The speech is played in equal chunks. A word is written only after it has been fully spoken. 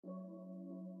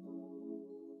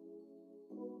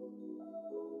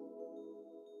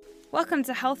Welcome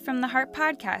to Health from the Heart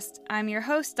podcast. I'm your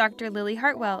host, Dr. Lily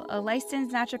Hartwell, a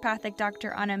licensed naturopathic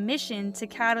doctor on a mission to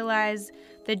catalyze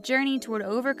the journey toward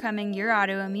overcoming your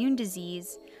autoimmune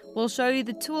disease. We'll show you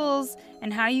the tools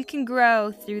and how you can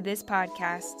grow through this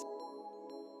podcast.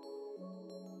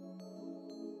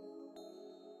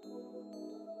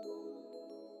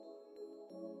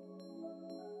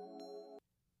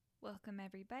 Welcome,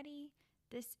 everybody.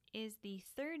 This is the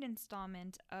third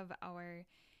installment of our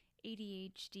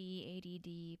ADHD,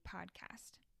 ADD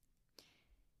podcast.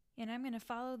 And I'm going to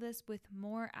follow this with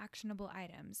more actionable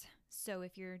items. So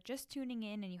if you're just tuning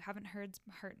in and you haven't heard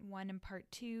part 1 and part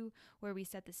 2, where we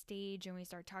set the stage and we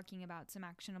start talking about some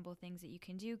actionable things that you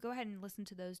can do, go ahead and listen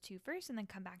to those two first and then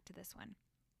come back to this one.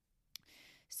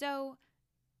 So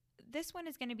this one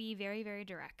is going to be very, very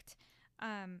direct.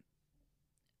 And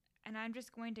I'm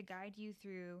just going to guide you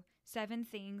through 7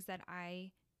 things that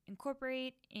I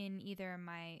incorporate in either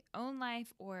my own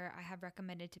life or I have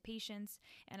recommended to patients.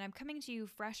 And I'm coming to you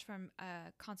fresh from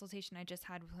a consultation I just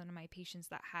had with one of my patients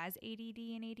that has ADD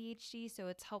and ADHD. So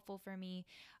it's helpful for me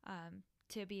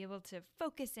to be able to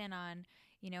focus in on,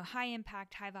 high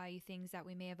impact, high value things that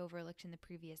we may have overlooked in the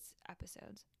previous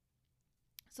episodes.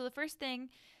 So the first thing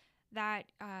that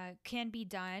can be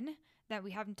done that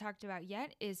we haven't talked about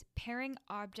yet is pairing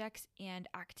objects and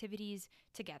activities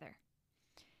together.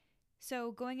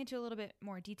 So going into a little bit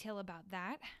more detail about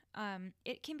that,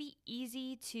 it can be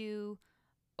easy to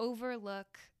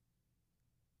overlook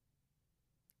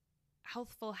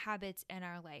healthful habits in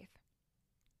our life.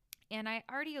 And I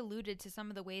already alluded to some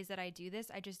of the ways that I do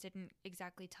this. I just didn't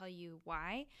exactly tell you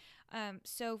why.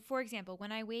 So for example,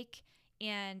 when I wake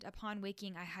and upon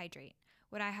waking, I hydrate.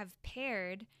 What I have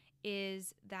paired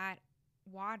is that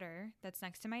water that's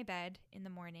next to my bed in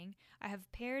the morning. I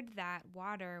have paired that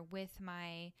water with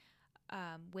my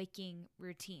waking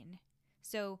routine.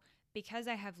 So because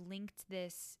I have linked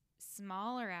this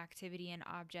smaller activity and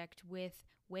object with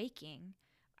waking,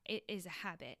 it is a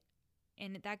habit.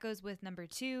 And that goes with number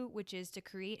 2, which is to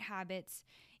create habits,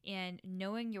 and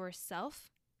knowing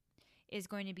yourself is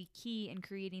going to be key in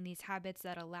creating these habits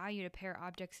that allow you to pair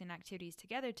objects and activities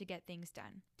together to get things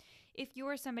done. If you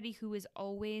are somebody who is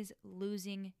always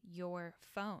losing your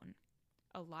phone,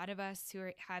 a lot of us who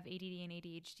have ADD and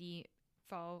ADHD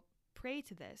fall prey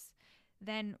to this,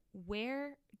 then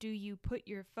where do you put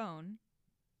your phone?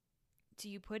 Do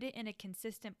you put it in a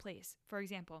consistent place? For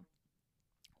example,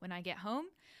 when I get home,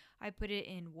 I put it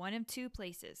in one of 2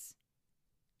 places,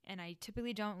 and I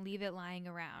typically don't leave it lying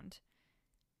around.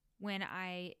 When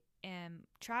I am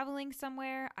traveling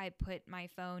somewhere, I put my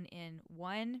phone in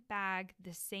one bag,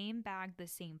 the same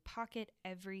pocket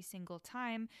every single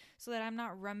time, so that I'm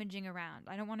not rummaging around.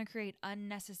 I don't want to create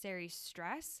unnecessary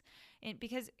stress. And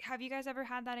because have you guys ever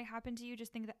had that happen to you?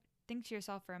 Just think to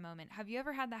yourself for a moment. Have you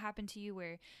ever had that happen to you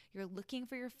where you're looking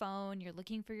for your phone, you're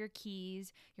looking for your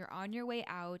keys, you're on your way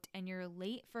out, and you're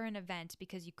late for an event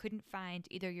because you couldn't find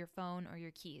either your phone or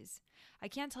your keys? I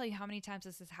can't tell you how many times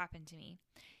this has happened to me.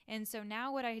 And so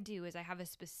now what I do is I have a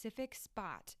specific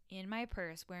spot in my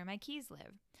purse where my keys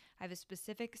live. I have a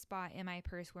specific spot in my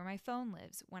purse where my phone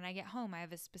lives. When I get home, I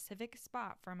have a specific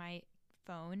spot for my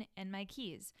phone and my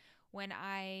keys. When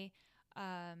I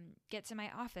get to my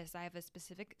office, I have a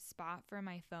specific spot for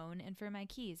my phone and for my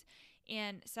keys,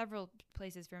 and several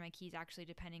places for my keys, actually,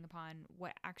 depending upon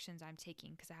what actions I'm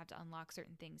taking, because I have to unlock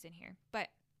certain things in here. But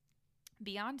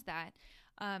beyond that,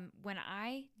 when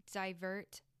I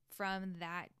divert from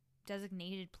that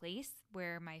designated place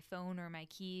where my phone or my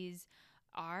keys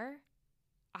are,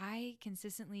 I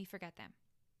consistently forget them.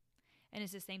 And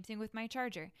it's the same thing with my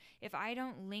charger. If I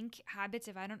don't link habits,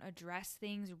 if I don't address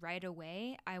things right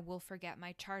away, I will forget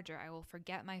my charger. I will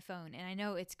forget my phone. And I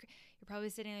know you're probably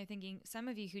sitting there thinking, some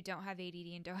of you who don't have ADD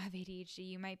and don't have ADHD,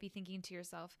 you might be thinking to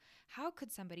yourself, how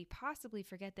could somebody possibly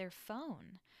forget their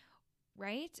phone,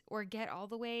 right? Or get all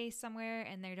the way somewhere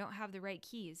and they don't have the right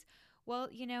keys. Well,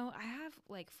 I have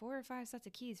like 4 or 5 sets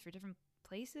of keys for different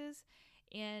places,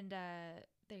 and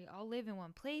they all live in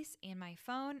one place. And my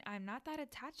phone, I'm not that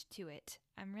attached to it.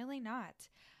 I'm really not.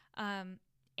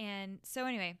 And so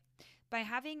anyway, by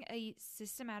having a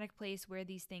systematic place where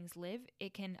these things live,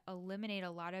 it can eliminate a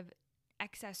lot of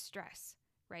excess stress,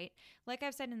 right? Like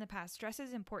I've said in the past, stress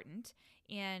is important,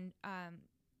 and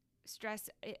stress,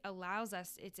 it allows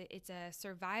us, it's a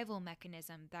survival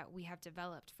mechanism that we have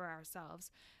developed for ourselves.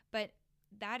 But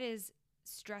that is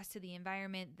stress to the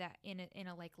environment that in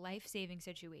a like life-saving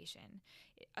situation.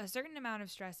 A certain amount of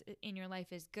stress in your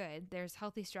life is good. There's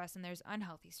healthy stress and there's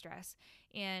unhealthy stress.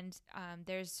 And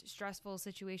there's stressful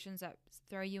situations that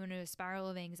throw you into a spiral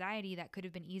of anxiety that could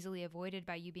have been easily avoided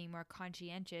by you being more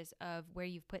conscientious of where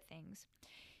you've put things.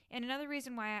 And another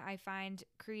reason why I find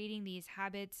creating these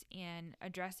habits and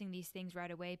addressing these things right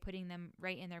away, putting them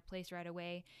right in their place right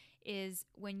away, is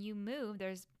when you move,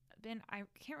 I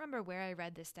can't remember where I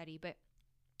read this study, but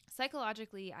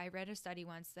psychologically, I read a study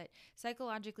once that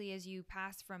psychologically, as you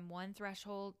pass from one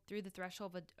threshold through the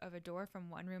threshold of a door from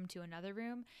one room to another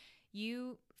room,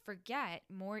 you forget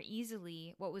more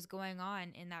easily what was going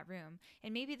on in that room.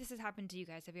 And maybe this has happened to you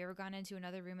guys. Have you ever gone into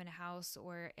another room in a house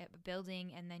or a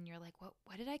building and then you're like,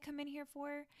 what did I come in here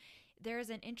for? There's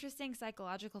an interesting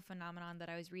psychological phenomenon that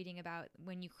I was reading about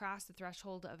when you cross the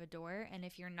threshold of a door. And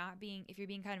if you're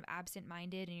being kind of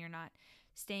absent-minded and you're not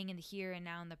staying in the here and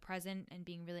now in the present and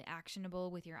being really actionable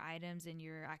with your items and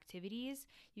your activities,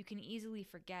 you can easily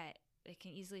forget. It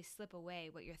can easily slip away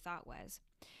what your thought was.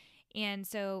 And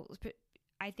so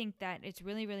I think that it's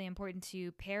really, really important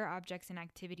to pair objects and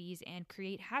activities and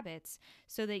create habits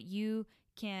so that you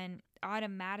can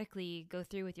automatically go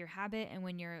through with your habit. And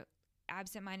when you're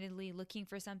absentmindedly looking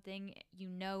for something, you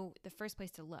know the first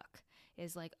place to look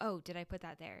is like, oh, did I put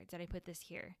that there? Did I put this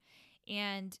here?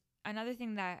 And another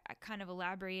thing that I kind of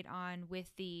elaborate on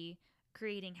with the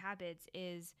creating habits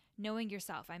is knowing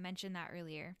yourself. I mentioned that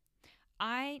earlier.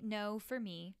 I know for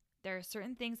me, there are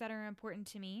certain things that are important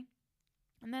to me,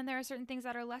 and then there are certain things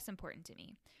that are less important to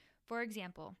me. For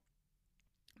example,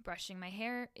 brushing my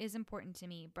hair is important to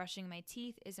me. Brushing my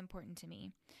teeth is important to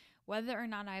me. Whether or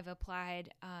not I've applied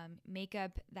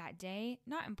makeup that day,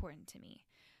 not important to me.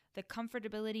 The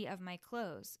comfortability of my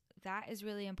clothes, that is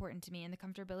really important to me, and the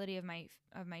comfortability of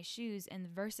my shoes and the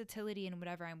versatility in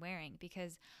whatever I'm wearing,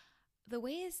 because the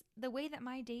way that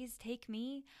my days take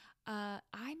me,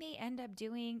 I may end up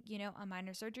doing, a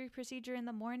minor surgery procedure in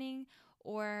the morning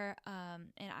or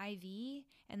an IV,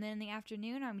 and then in the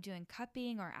afternoon I'm doing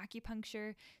cupping or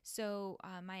acupuncture. So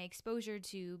my exposure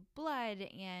to blood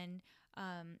and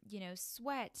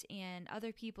sweat and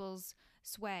other people's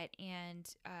sweat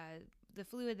and the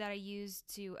fluid that I use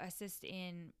to assist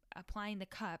in applying the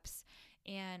cups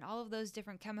and all of those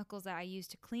different chemicals that I use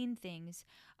to clean things,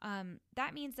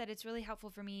 that means that it's really helpful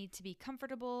for me to be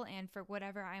comfortable and for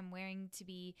whatever I'm wearing to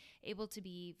be able to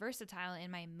be versatile in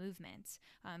my movements.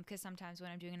 Because sometimes when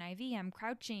I'm doing an IV, I'm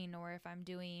crouching, or if I'm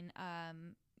doing,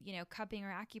 cupping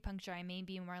or acupuncture, I may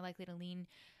be more likely to lean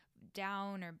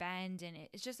down or bend, and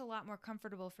it's just a lot more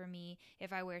comfortable for me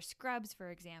if I wear scrubs, for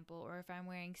example, or if I'm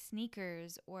wearing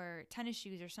sneakers or tennis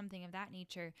shoes or something of that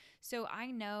nature. So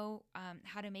I know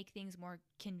how to make things more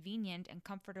convenient and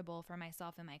comfortable for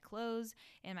myself in my clothes,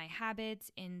 in my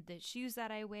habits, in the shoes that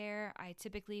I wear. I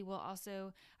typically will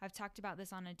also, I've talked about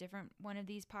this on a different one of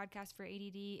these podcasts for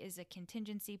ADD, is a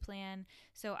contingency plan.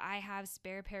 So I have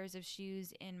spare pairs of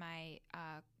shoes in my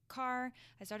car.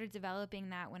 I started developing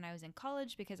that when I was in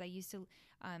college because I used to,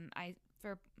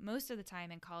 for most of the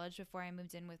time in college before I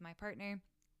moved in with my partner,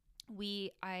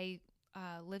 I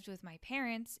lived with my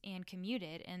parents and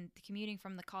commuted, and commuting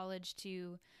from the college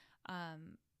to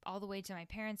all the way to my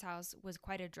parents' house was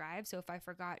quite a drive. So if I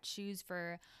forgot shoes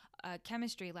for a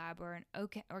chemistry lab or an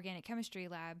organic chemistry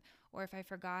lab, or if I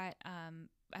forgot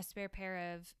a spare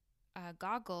pair of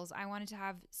goggles, I wanted to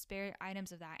have spare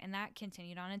items of that. And that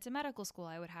continued on into medical school.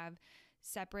 I would have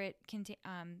separate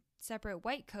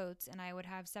white coats, and I would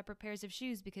have separate pairs of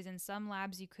shoes, because in some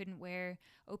labs you couldn't wear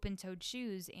open-toed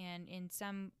shoes, and in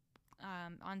some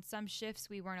on some shifts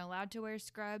we weren't allowed to wear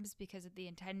scrubs because of the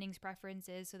attending's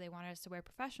preferences, so they wanted us to wear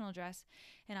professional dress.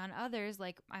 And on others,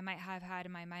 like I might have had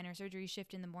my minor surgery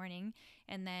shift in the morning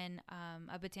and then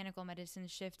a botanical medicine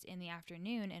shift in the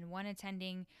afternoon, and one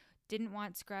attending didn't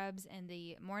want scrubs, and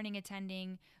the morning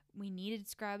attending, we needed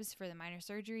scrubs for the minor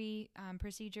surgery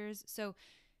procedures. So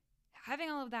having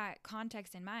all of that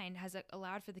context in mind has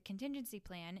allowed for the contingency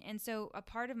plan. And so a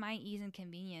part of my ease and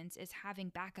convenience is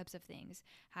having backups of things,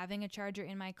 having a charger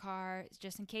in my car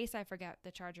just in case I forget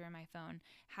the charger in my phone,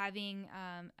 having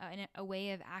a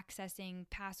way of accessing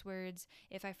passwords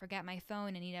if I forget my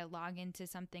phone and need to log into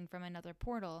something from another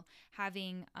portal,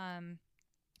 having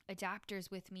adapters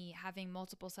with me, having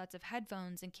multiple sets of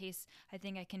headphones in case I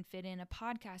think I can fit in a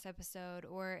podcast episode,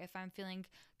 or if I'm feeling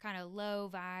kind of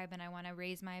low vibe and I want to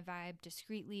raise my vibe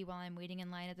discreetly while I'm waiting in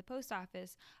line at the post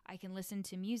office, I can listen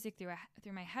to music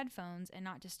through my headphones and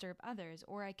not disturb others.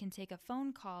 Or I can take a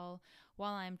phone call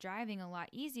while I'm driving a lot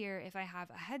easier if I have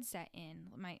a headset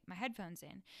in, my headphones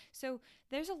in. So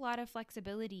there's a lot of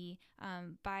flexibility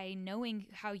by knowing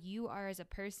how you are as a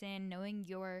person, knowing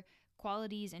your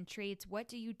qualities and traits, what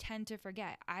do you tend to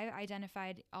forget? I've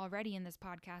identified already in this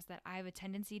podcast that I have a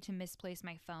tendency to misplace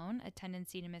my phone, a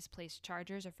tendency to misplace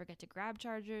chargers or forget to grab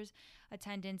chargers, a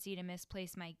tendency to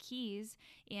misplace my keys,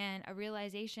 and a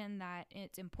realization that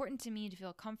it's important to me to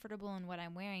feel comfortable in what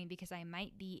I'm wearing because I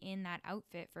might be in that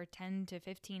outfit for 10 to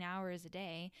 15 hours a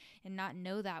day and not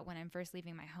know that when I'm first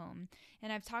leaving my home.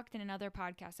 And I've talked in another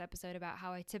podcast episode about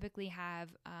how I typically have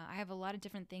a lot of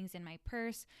different things in my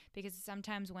purse because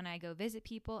sometimes when I go visit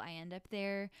people, I end up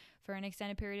there for an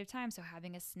extended period of time. So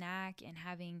having a snack and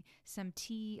having some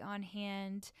tea on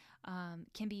hand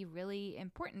can be really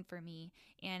important for me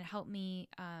and help me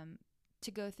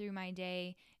to go through my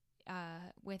day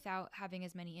without having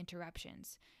as many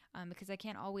interruptions because I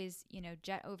can't always,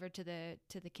 jet over to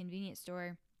the convenience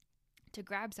store to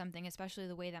grab something, especially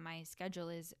the way that my schedule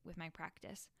is with my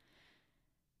practice.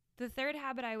 The third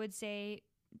habit I would say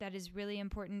that is really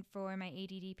important for my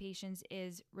ADD patients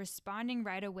is responding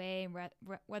right away,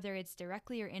 whether it's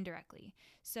directly or indirectly.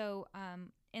 So,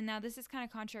 and now this is kind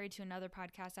of contrary to another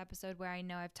podcast episode where I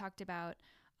know I've talked about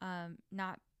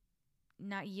not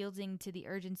yielding to the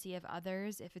urgency of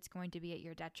others if it's going to be at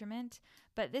your detriment.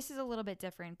 But this is a little bit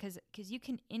different because you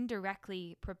can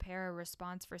indirectly prepare a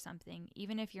response for something,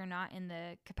 even if you're not in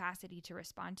the capacity to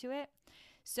respond to it.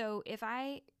 So if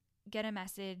I get a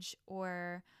message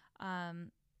or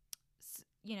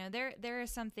there are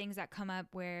some things that come up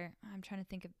where I'm trying to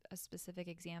think of specific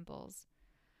examples.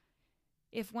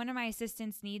 If one of my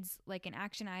assistants needs like an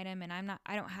action item and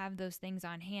I don't have those things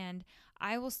on hand,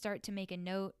 I will start to make a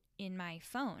note in my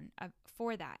phone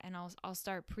for that. And I'll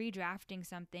start pre-drafting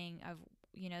something of,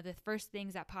 the first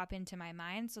things that pop into my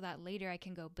mind so that later I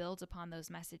can go build upon those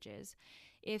messages.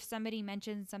 If somebody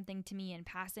mentions something to me in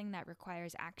passing that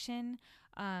requires action,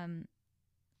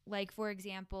 like, for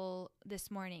example, this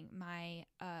morning, my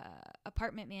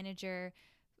apartment manager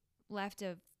left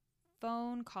a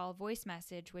phone call voice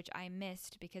message, which I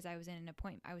missed because I was in an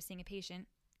appointment. I was seeing a patient.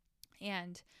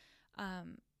 And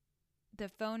the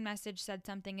phone message said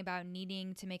something about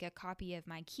needing to make a copy of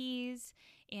my keys.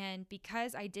 And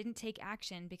because I didn't take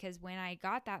action, because when I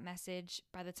got that message,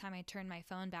 by the time I turned my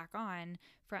phone back on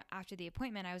after the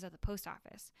appointment, I was at the post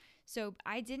office. So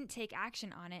I didn't take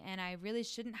action on it, and I really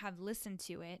shouldn't have listened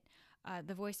to it,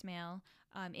 the voicemail,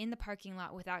 in the parking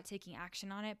lot without taking action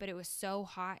on it. But it was so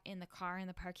hot in the car in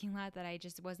the parking lot that I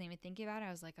just wasn't even thinking about it.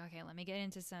 I was like, okay, let me get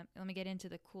into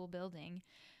the cool building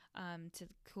to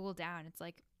cool down. It's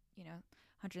like,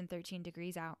 113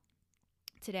 degrees out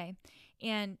today.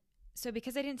 And so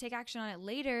because I didn't take action on it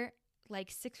later, like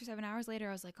 6 or 7 hours later,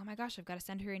 I was like, oh my gosh, I've got to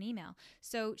send her an email.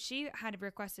 So she had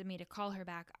requested me to call her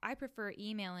back. I prefer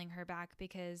emailing her back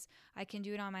because I can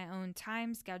do it on my own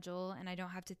time schedule and I don't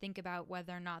have to think about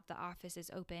whether or not the office is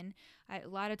open. A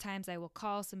lot of times I will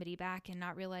call somebody back and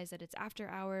not realize that it's after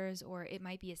hours, or it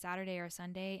might be a Saturday or a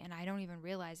Sunday and I don't even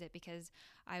realize it because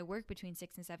I work between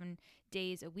 6 and 7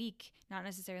 days a week, not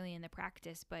necessarily in the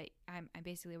practice, but I'm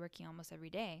basically working almost every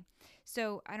day.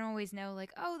 So I don't always know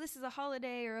like, oh, this is a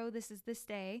holiday, or oh, this is this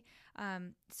day.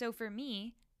 So for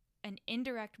me, an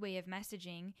indirect way of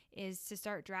messaging is to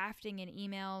start drafting an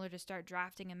email or to start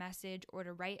drafting a message or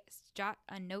to jot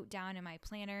a note down in my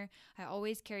planner. I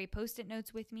always carry Post-it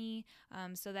notes with me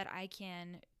so that I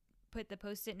can put the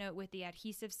Post-it note with the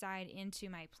adhesive side into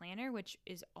my planner, which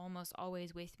is almost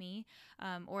always with me.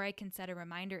 Or I can set a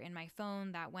reminder in my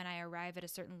phone that when I arrive at a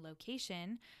certain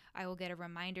location, I will get a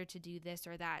reminder to do this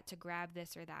or that, to grab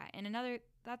this or that. And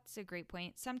that's a great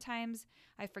point. Sometimes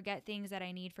I forget things that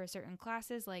I need for certain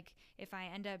classes. Like if I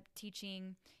end up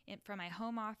teaching from my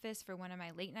home office for one of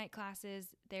my late night classes,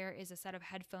 there is a set of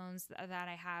headphones that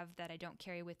I have that I don't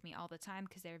carry with me all the time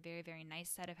because they're a very, very nice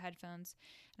set of headphones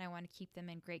and I want to keep them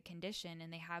in great condition.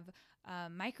 And they have a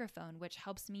microphone, which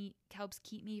helps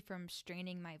keep me from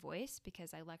straining my voice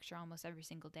because I lecture almost every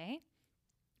single day.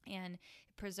 And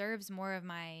it preserves more of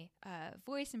my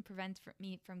voice and prevents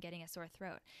me from getting a sore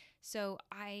throat. So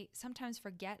I sometimes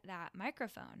forget that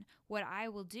microphone. What I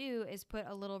will do is put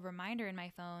a little reminder in my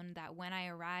phone that when I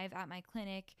arrive at my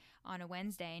clinic on a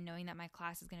Wednesday, knowing that my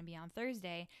class is going to be on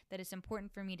Thursday, that it's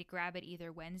important for me to grab it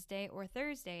either Wednesday or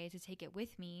Thursday to take it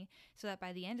with me so that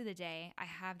by the end of the day, I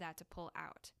have that to pull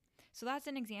out. So that's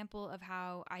an example of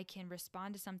how I can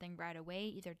respond to something right away,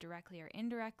 either directly or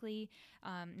indirectly.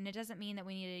 And it doesn't mean that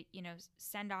we need to,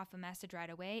 send off a message right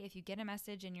away. If you get a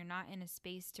message and you're not in a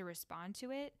space to respond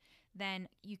to it, then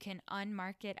you can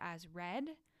unmark it as read,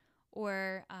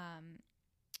 or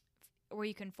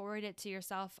you can forward it to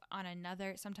yourself on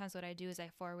another. Sometimes what I do is I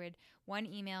forward one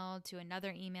email to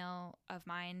another email of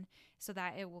mine so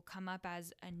that it will come up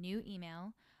as a new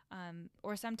email.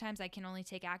 Or sometimes I can only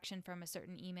take action from a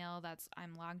certain email that's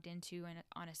I'm logged into and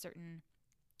on a certain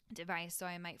device. So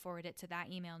I might forward it to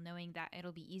that email knowing that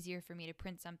it'll be easier for me to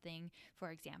print something, for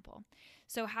example.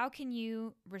 So how can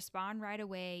you respond right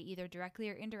away, either directly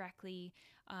or indirectly,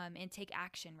 and take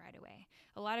action right away?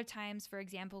 A lot of times, for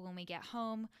example, when we get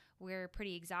home, we're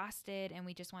pretty exhausted and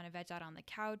we just want to veg out on the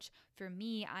couch. For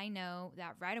me, I know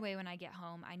that right away when I get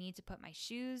home, I need to put my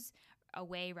shoes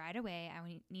away right away.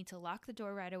 I need to lock the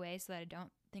door right away so that I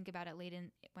don't think about it late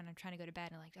when I'm trying to go to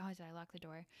bed and like, oh, did I lock the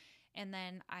door? And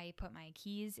then I put my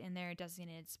keys in their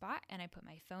designated spot and I put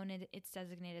my phone in its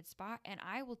designated spot. And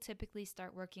I will typically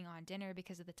start working on dinner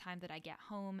because of the time that I get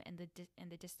home and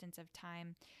the distance of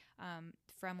time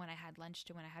from when I had lunch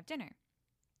to when I have dinner.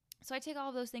 So I take all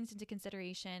of those things into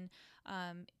consideration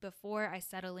before I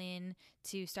settle in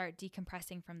to start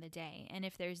decompressing from the day. And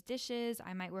if there's dishes,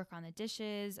 I might work on the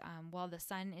dishes while the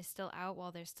sun is still out,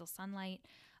 while there's still sunlight.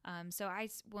 So I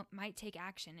might take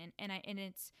action,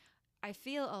 I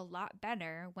feel a lot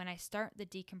better when I start the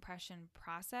decompression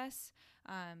process.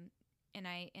 And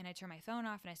I turn my phone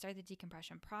off and I start the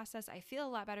decompression process. I feel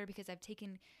a lot better because I've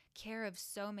taken care of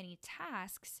so many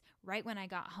tasks right when I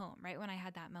got home, right when I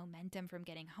had that momentum from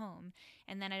getting home.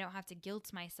 And then I don't have to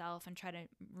guilt myself and try to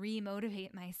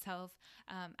re-motivate myself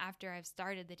after I've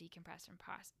started the decompression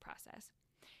process.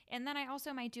 And then I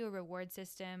also might do a reward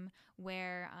system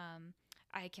where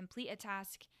I complete a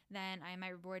task, then I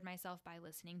might reward myself by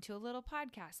listening to a little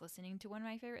podcast, listening to one of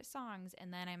my favorite songs,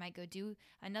 and then I might go do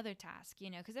another task,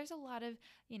 because there's a lot of,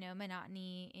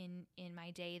 monotony in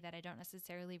my day that I don't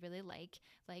necessarily really like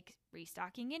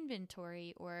restocking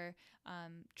inventory or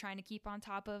trying to keep on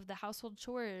top of the household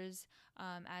chores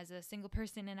as a single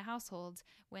person in a household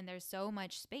when there's so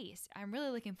much space. I'm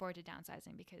really looking forward to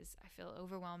downsizing because I feel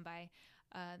overwhelmed by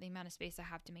the amount of space I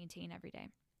have to maintain every day.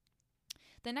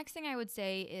 The next thing I would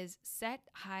say is set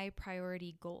high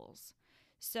priority goals.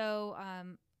 So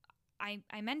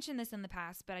I mentioned this in the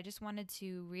past, but I just wanted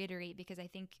to reiterate because I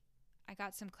think I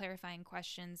got some clarifying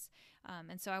questions,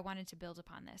 and so I wanted to build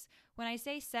upon this. When I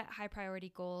say set high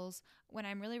priority goals, what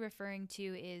I'm really referring to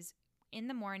is in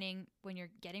the morning when you're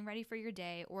getting ready for your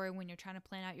day or when you're trying to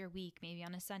plan out your week, maybe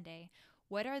on a Sunday,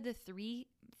 what are the 3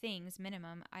 things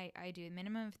minimum? I do a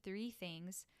minimum of 3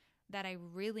 things that I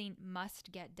really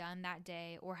must get done that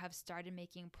day or have started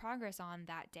making progress on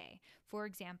that day. For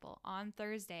example, on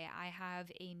Thursday, I have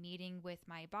a meeting with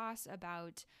my boss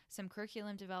about some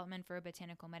curriculum development for a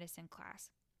botanical medicine class.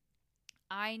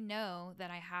 I know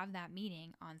that I have that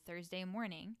meeting on Thursday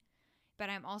morning, but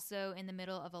I'm also in the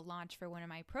middle of a launch for one of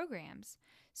my programs.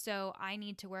 So I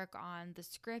need to work on the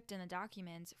script and the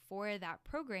documents for that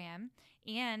program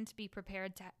and be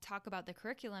prepared to talk about the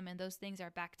curriculum, and those things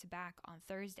are back to back on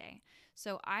Thursday.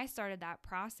 So I started that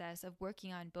process of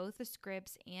working on both the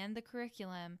scripts and the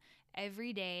curriculum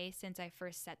every day since I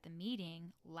first set the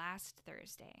meeting last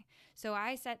Thursday. So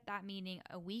I set that meeting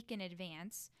a week in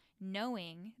advance,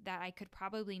 knowing that I could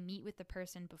probably meet with the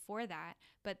person before that,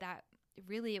 but that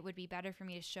really it would be better for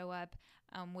me to show up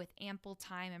with ample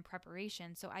time and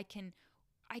preparation so I can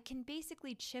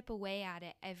basically chip away at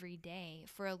it every day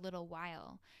for a little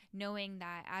while, knowing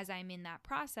that as I'm in that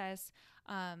process,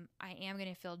 I am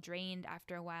going to feel drained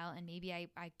after a while, and maybe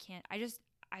I can't.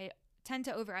 I tend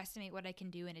to overestimate what I can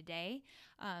do in a day,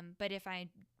 but if I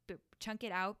chunk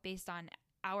it out based on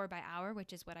hour by hour,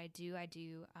 which is what I do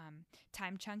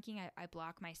time chunking. I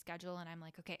block my schedule and I'm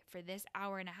like, okay, for this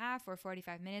hour and a half or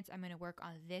 45 minutes, I'm going to work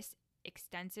on this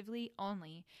extensively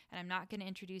only, and I'm not going to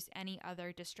introduce any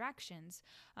other distractions.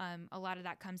 A lot of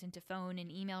that comes into phone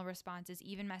and email responses,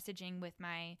 even messaging with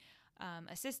my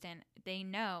assistant. They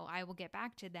know I will get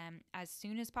back to them as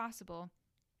soon as possible.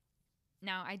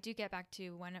 Now, I do get back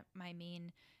to one of my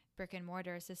main brick and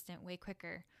mortar assistant way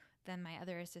quicker than my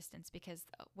other assistants because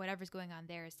whatever's going on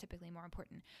there is typically more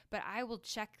important. But I will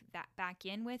check that back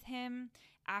in with him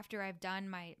after I've done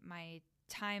my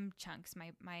time chunks,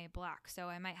 my block. So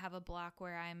I might have a block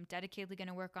where I'm dedicatedly going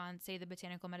to work on, say, the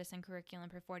botanical medicine curriculum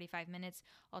for 45 minutes.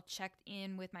 I'll check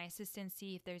in with my assistant,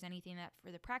 see if there's anything that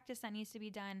for the practice that needs to be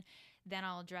done. Then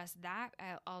I'll address that.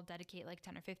 I'll dedicate like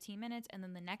 10 or 15 minutes. And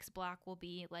then the next block will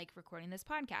be like recording this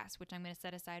podcast, which I'm going to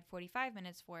set aside 45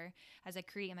 minutes for as I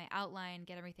create my outline,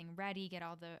 get everything ready, get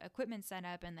all the equipment set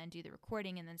up, and then do the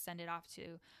recording and then send it off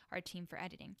to our team for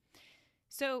editing.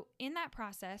 So in that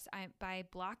process, by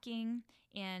blocking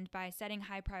and by setting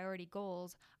high priority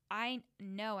goals, I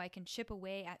know I can chip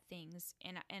away at things,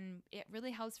 and it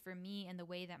really helps for me in the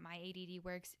way that my ADD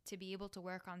works to be able to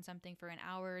work on something for an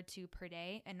hour or two per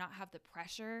day and not have the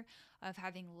pressure of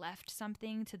having left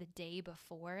something to the day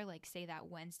before, like say that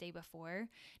Wednesday before.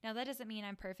 Now, that doesn't mean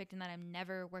I'm perfect and that I'm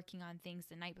never working on things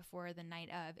the night before or the night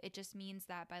of. It just means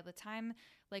that by the time,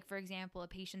 like for example, a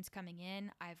patient's coming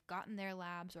in, I've gotten their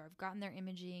labs or I've gotten their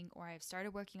imaging or I've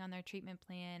started working on their treatment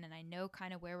plan and I know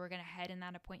kind of where we're going to head in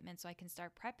that appointment so I can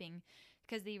start prepping.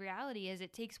 Because the reality is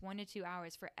it takes 1 to 2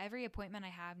 hours for every appointment I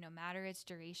have, no matter its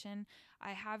duration.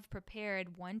 I have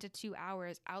prepared 1 to 2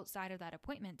 hours outside of that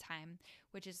appointment time,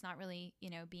 which is not really,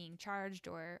 being charged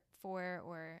or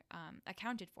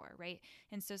accounted for, right?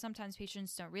 And so sometimes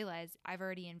patients don't realize I've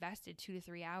already invested 2 to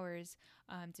 3 hours,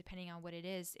 depending on what it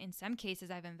is. In some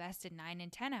cases, I've invested 9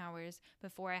 and 10 hours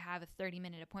before I have a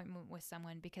 30-minute appointment with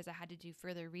someone because I had to do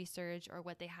further research or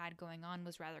what they had going on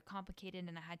was rather complicated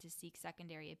and I had to seek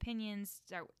secondary opinions,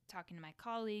 start talking to my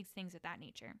colleagues, things of that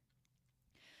nature.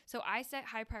 So I set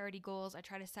high priority goals. I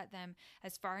try to set them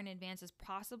as far in advance as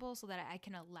possible so that I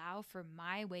can allow for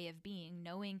my way of being,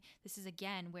 knowing this is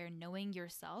again where knowing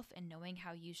yourself and knowing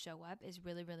how you show up is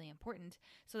really, really important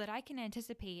so that I can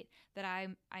anticipate that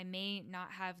I may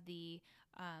not have the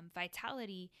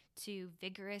vitality to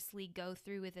vigorously go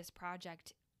through with this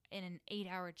project in an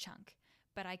 8-hour chunk.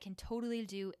 But I can totally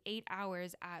do 8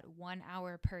 hours at 1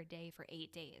 hour per day for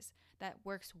 8 days. That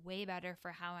works way better for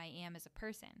how I am as a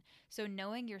person. So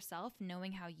knowing yourself,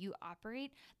 knowing how you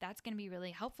operate, that's going to be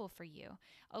really helpful for you.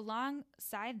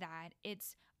 Alongside that,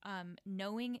 it's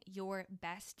knowing your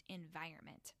best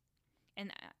environment.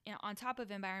 And on top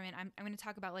of environment, I'm going to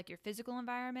talk about like your physical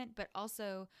environment, but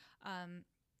also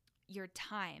your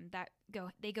time.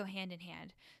 They go hand in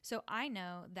hand. So I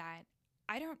know that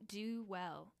I don't do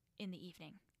well in the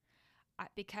evening.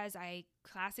 Because I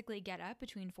classically get up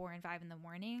between 4 and 5 in the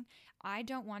morning, I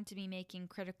don't want to be making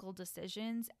critical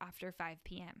decisions after 5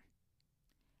 p.m.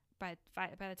 By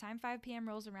the time 5 p.m.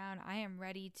 rolls around, I am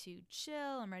ready to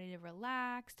chill. I'm ready to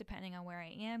relax, depending on where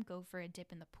I am. Go for a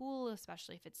dip in the pool,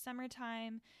 especially if it's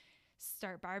summertime.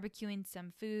 Start barbecuing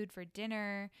some food for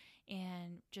dinner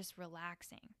and just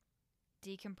relaxing,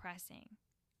 decompressing,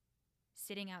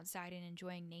 sitting outside and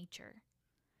enjoying nature.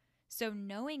 So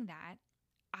knowing that,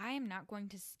 I am not going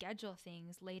to schedule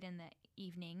things late in the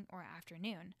evening or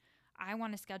afternoon. I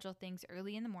want to schedule things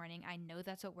early in the morning. I know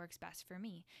that's what works best for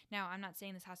me. Now, I'm not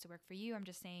saying this has to work for you. I'm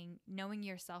just saying knowing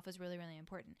yourself is really, really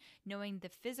important. Knowing the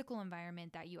physical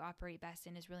environment that you operate best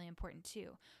in is really important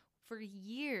too. For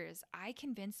years, I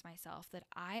convinced myself that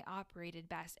I operated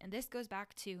best. And this goes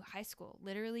back to high school,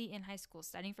 literally in high school,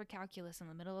 studying for calculus in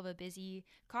the middle of a busy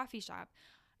coffee shop.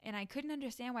 And I couldn't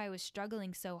understand why I was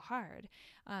struggling so hard.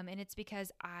 And it's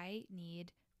because I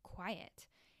need quiet.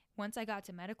 Once I got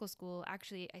to medical school,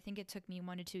 actually, I think it took me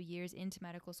 1 to 2 years into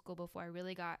medical school before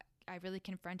I really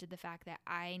confronted the fact that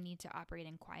I need to operate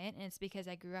in quiet. And it's because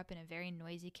I grew up in a very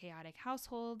noisy, chaotic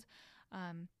household,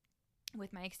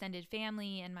 with my extended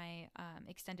family and my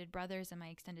extended brothers and my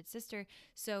extended sister.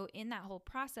 So in that whole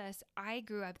process, I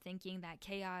grew up thinking that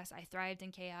I thrived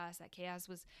in chaos, that chaos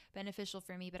was beneficial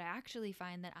for me. But I actually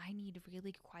find that I need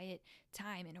really quiet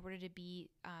time in order to be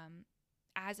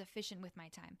as efficient with my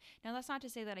time. Now, that's not to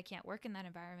say that I can't work in that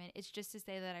environment. It's just to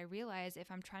say that I realize if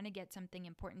I'm trying to get something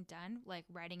important done, like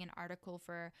writing an article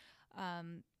for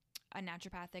a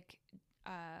naturopathic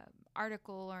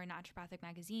article or a naturopathic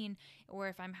magazine, or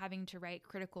if I'm having to write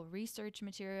critical research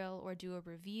material or do a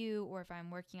review, or if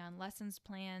I'm working on lessons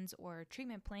plans or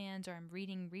treatment plans, or I'm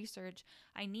reading research,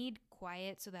 I need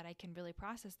quiet so that I can really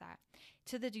process that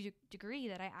to the degree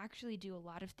that I actually do a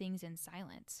lot of things in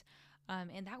silence.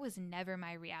 And that was never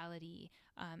my reality.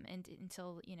 And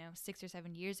until, 6 or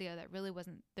 7 years ago, that really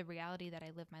wasn't the reality that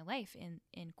I lived my life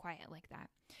in quiet like that.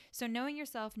 So knowing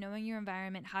yourself, knowing your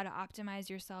environment, how to optimize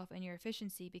yourself and your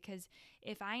efficiency, because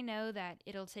if I know that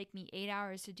it'll take me 8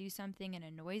 hours to do something in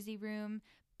a noisy room,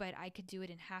 but I could do it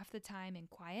in half the time in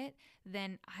quiet,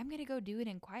 then I'm going to go do it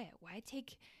in quiet. Why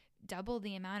take double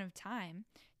the amount of time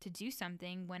to do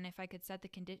something when if I could set the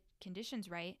conditions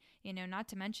right, not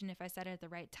to mention if I set it at the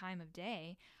right time of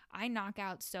day, I knock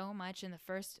out so much in the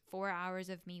first 4 hours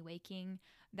of me waking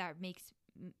that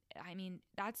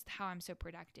that's how I'm so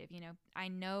productive. I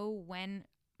know when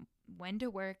to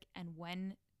work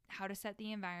and how to set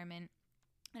the environment.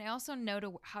 And I also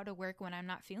know how to work when I'm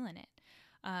not feeling it.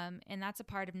 And that's a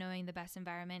part of knowing the best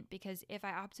environment, because if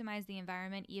I optimize the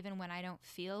environment even when I don't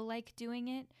feel like doing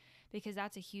it, because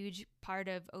that's a huge part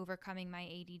of overcoming my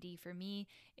ADD for me,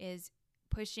 is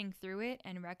pushing through it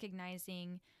and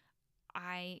recognizing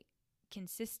I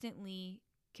consistently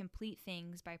complete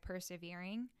things by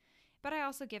persevering, But I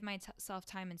also give myself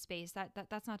time and space.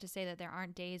 That's not to say that there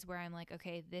aren't days where I'm like,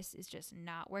 okay, this is just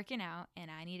not working out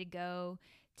and I need to go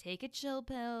take a chill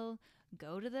pill,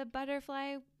 go to the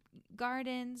butterfly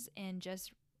gardens and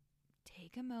just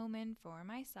take a moment for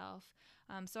myself.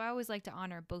 So I always like to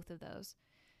honor both of those.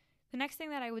 The next thing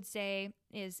that I would say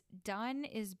is done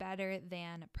is better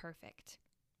than perfect.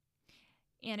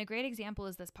 And a great example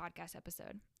is this podcast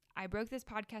episode. I broke this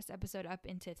podcast episode up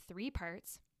into 3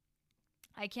 parts.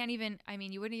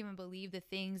 You wouldn't even believe the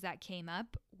things that came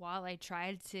up while I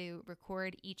tried to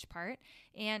record each part.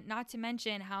 And not to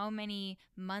mention how many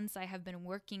months I have been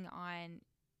working on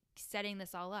setting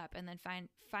this all up, and then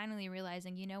finally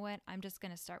realizing, you know what, I'm just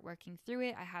going to start working through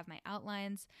it. I have my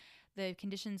outlines. The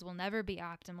conditions will never be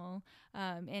optimal.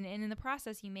 And in the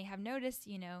process, you may have noticed,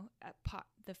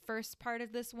 the first part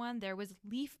of this one, there was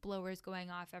leaf blowers going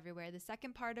off everywhere. The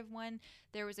second part of one,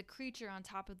 there was a creature on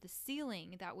top of the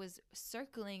ceiling that was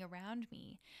circling around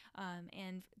me.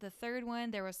 And the third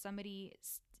one, there was somebody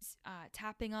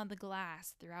tapping on the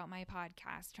glass throughout my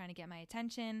podcast, trying to get my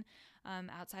attention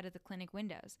outside of the clinic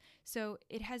windows. So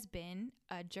it has been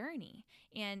a journey.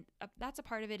 And that's a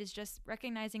part of it, is just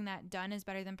recognizing that done is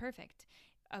better than perfect.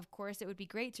 Of course, it would be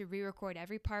great to re-record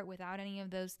every part without any of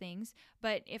those things.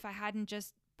 But if I hadn't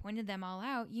just pointed them all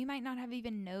out, you might not have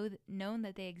even known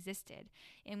that they existed.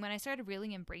 And when I started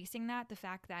really embracing that, the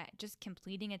fact that just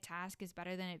completing a task is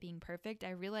better than it being perfect,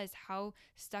 I realized how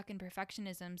stuck in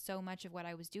perfectionism so much of what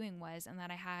I was doing was, and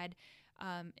that I had,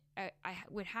 I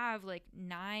would have like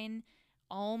 9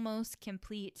 almost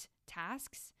complete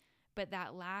tasks, but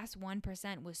that last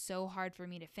 1% was so hard for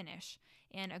me to finish.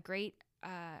 And a great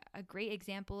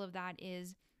example of that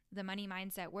is the money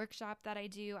mindset workshop that I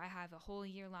do. I have a whole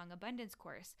year-long abundance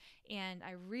course, and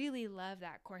I really love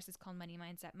that course. It's called Money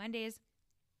Mindset Mondays.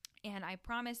 And I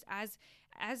promise, as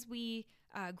we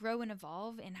grow and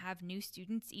evolve and have new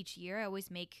students each year, I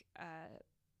always make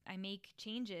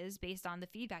changes based on the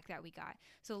feedback that we got.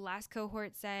 So last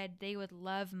cohort said they would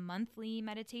love monthly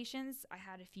meditations. I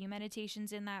had a few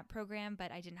meditations in that program,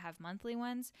 but I didn't have monthly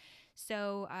ones.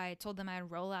 So I told them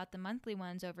I'd roll out the monthly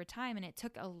ones over time, and it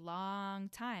took a long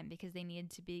time because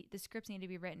the scripts needed to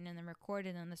be written and then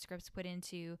recorded, and the scripts put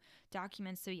into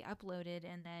documents to be uploaded,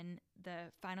 and then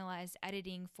the finalized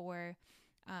editing for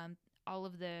all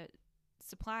of the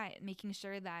supply, making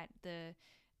sure that the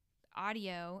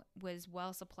audio was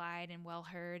well supplied and well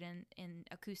heard and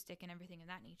acoustic and everything of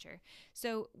that nature.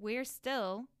 So we're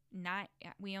still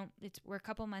we're a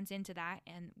couple months into that,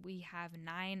 and we have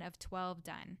 9 of 12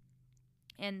 done.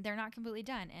 And they're not completely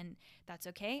done, and that's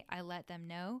okay. I let them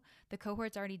know. The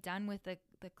cohort's already done with the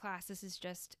class. This is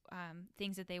just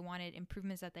things that they wanted,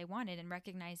 improvements that they wanted, and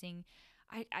recognizing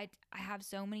I have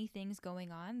so many things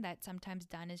going on that sometimes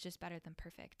done is just better than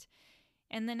perfect.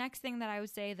 And the next thing that I would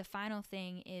say, the final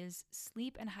thing, is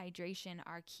sleep and hydration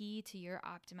are key to your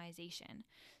optimization.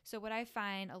 So what I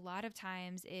find a lot of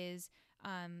times is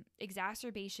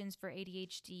exacerbations for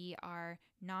ADHD are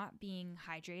not being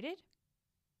hydrated,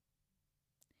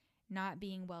 not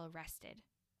being well rested,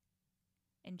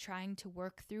 and trying to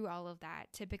work through all of that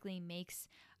typically makes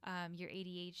your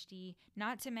ADHD,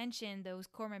 not to mention those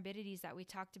comorbidities that we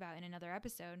talked about in another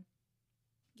episode,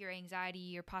 your anxiety,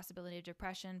 your possibility of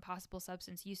depression, possible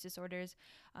substance use disorders,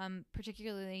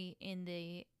 particularly in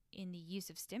the use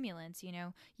of stimulants.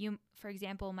 You, for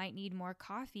example, might need more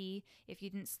coffee if you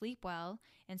didn't sleep well.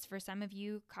 And for some of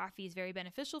you, coffee is very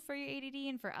beneficial for your ADD,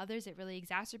 and for others, it really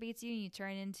exacerbates you. And you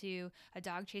turn into a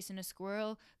dog chasing a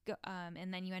squirrel,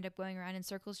 and then you end up going around in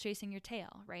circles chasing your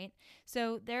tail, right?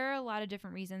 So there are a lot of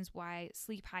different reasons why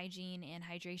sleep hygiene and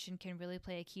hydration can really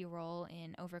play a key role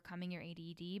in overcoming your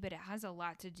ADD, but it has a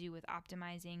lot to do with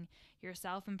optimizing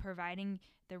yourself and providing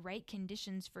the right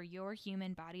conditions for your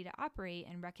human body to operate,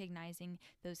 and recognizing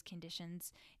those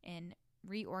conditions and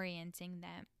reorienting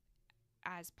them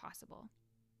as possible.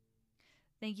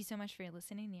 Thank you so much for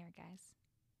listening here, guys.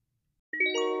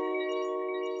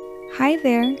 Hi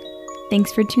there.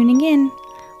 Thanks for tuning in.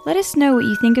 Let us know what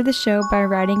you think of the show by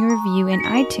writing a review in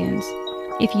iTunes.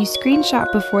 If you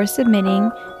screenshot before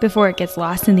submitting, before it gets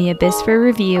lost in the abyss for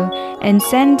review, and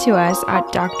send to us at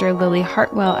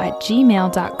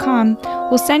drlilyhartwell@gmail.com,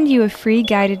 we'll send you a free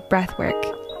guided breathwork.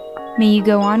 May you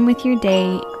go on with your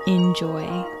day in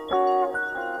joy.